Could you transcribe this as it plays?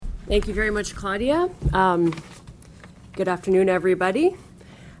Thank you very much, Claudia. Good afternoon, everybody.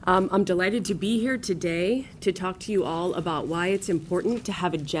 I'm delighted to be here today to talk to you all about why it's important to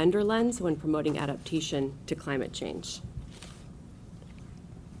have a gender lens when promoting adaptation to climate change.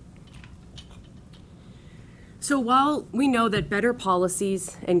 So while we know that better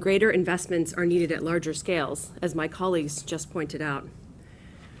policies and greater investments are needed at larger scales, as my colleagues just pointed out,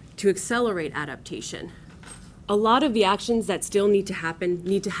 to accelerate adaptation, a lot of the actions that still need to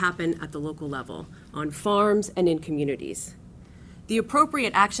happen at the local level, on farms and in communities. The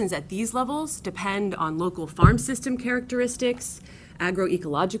appropriate actions at these levels depend on local farm system characteristics,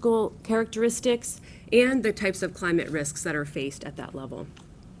 agroecological characteristics, and the types of climate risks that are faced at that level.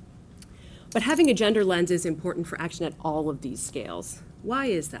 But having a gender lens is important for action at all of these scales. Why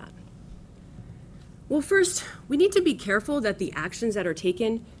is that? Well, first, we need to be careful that the actions that are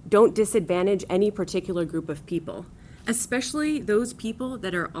taken don't disadvantage any particular group of people, especially those people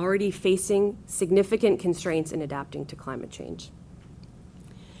that are already facing significant constraints in adapting to climate change.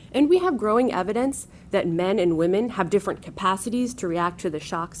 And we have growing evidence that men and women have different capacities to react to the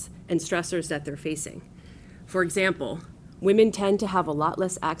shocks and stressors that they're facing. For example, women tend to have a lot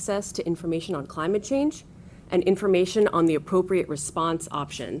less access to information on climate change and information on the appropriate response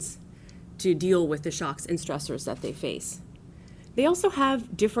options to deal with the shocks and stressors that they face. They also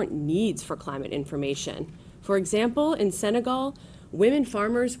have different needs for climate information. For example, in Senegal, women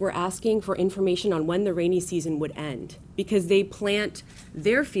farmers were asking for information on when the rainy season would end because they plant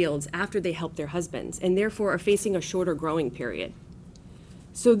their fields after they help their husbands and therefore are facing a shorter growing period.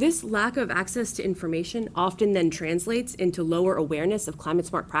 So this lack of access to information often then translates into lower awareness of climate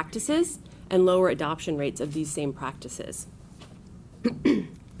smart practices and lower adoption rates of these same practices.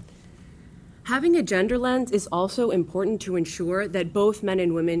 Having a gender lens is also important to ensure that both men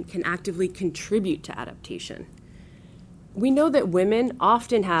and women can actively contribute to adaptation. We know that women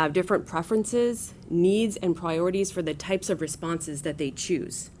often have different preferences, needs, and priorities for the types of responses that they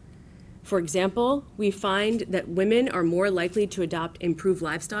choose. For example, we find that women are more likely to adopt improved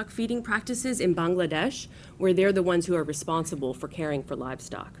livestock feeding practices in Bangladesh, where they're the ones who are responsible for caring for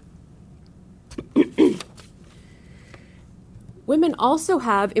livestock. Women also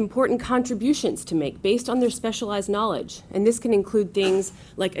have important contributions to make based on their specialized knowledge, and this can include things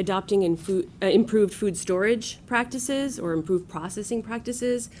like adopting improved food storage practices or improved processing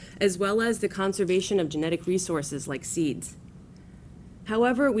practices, as well as the conservation of genetic resources like seeds.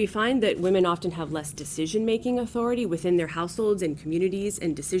 However, we find that women often have less decision-making authority within their households and communities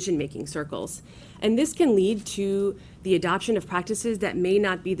and decision-making circles, and this can lead to the adoption of practices that may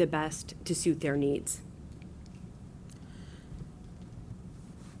not be the best to suit their needs.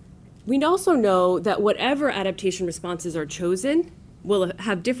 We also know that whatever adaptation responses are chosen will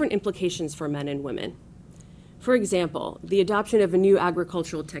have different implications for men and women. For example, the adoption of a new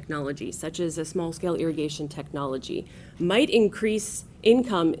agricultural technology, such as a small-scale irrigation technology, might increase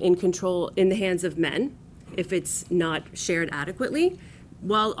income in control in the hands of men if it's not shared adequately,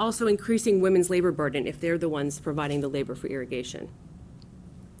 while also increasing women's labor burden if they're the ones providing the labor for irrigation.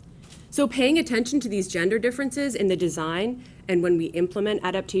 So paying attention to these gender differences in the design and when we implement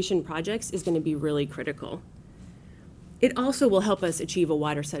adaptation projects is going to be really critical. It also will help us achieve a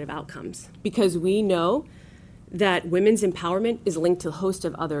wider set of outcomes because we know that women's empowerment is linked to a host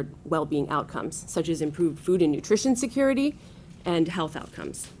of other well-being outcomes, such as improved food and nutrition security and health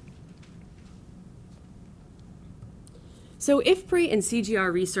outcomes. So IFPRI and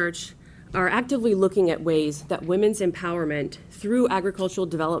CGR research are actively looking at ways that women's empowerment through agricultural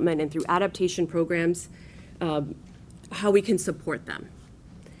development and through adaptation programs, how we can support them.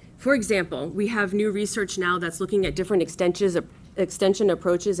 For example, we have new research now that's looking at different extension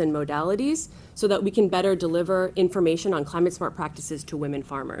approaches and modalities so that we can better deliver information on climate smart practices to women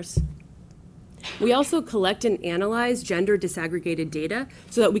farmers. We also collect and analyze gender disaggregated data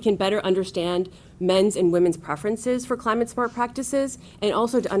so that we can better understand men's and women's preferences for climate smart practices and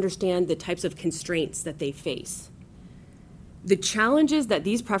also to understand the types of constraints that they face. The challenges that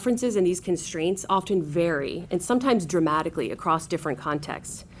these preferences and these constraints often vary and sometimes dramatically across different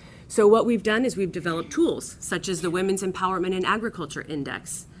contexts. So what we've done is we've developed tools such as the Women's Empowerment in Agriculture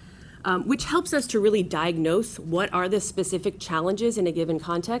Index, which helps us to really diagnose what are the specific challenges in a given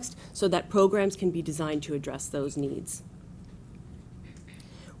context so that programs can be designed to address those needs.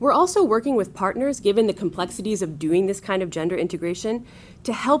 We're also working with partners, given the complexities of doing this kind of gender integration,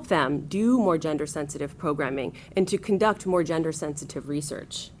 to help them do more gender-sensitive programming and to conduct more gender-sensitive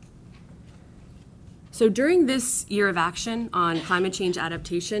research. So during this year of action on climate change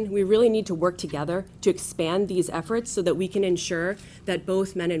adaptation, we really need to work together to expand these efforts so that we can ensure that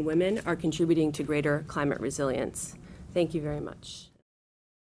both men and women are contributing to greater climate resilience. Thank you very much.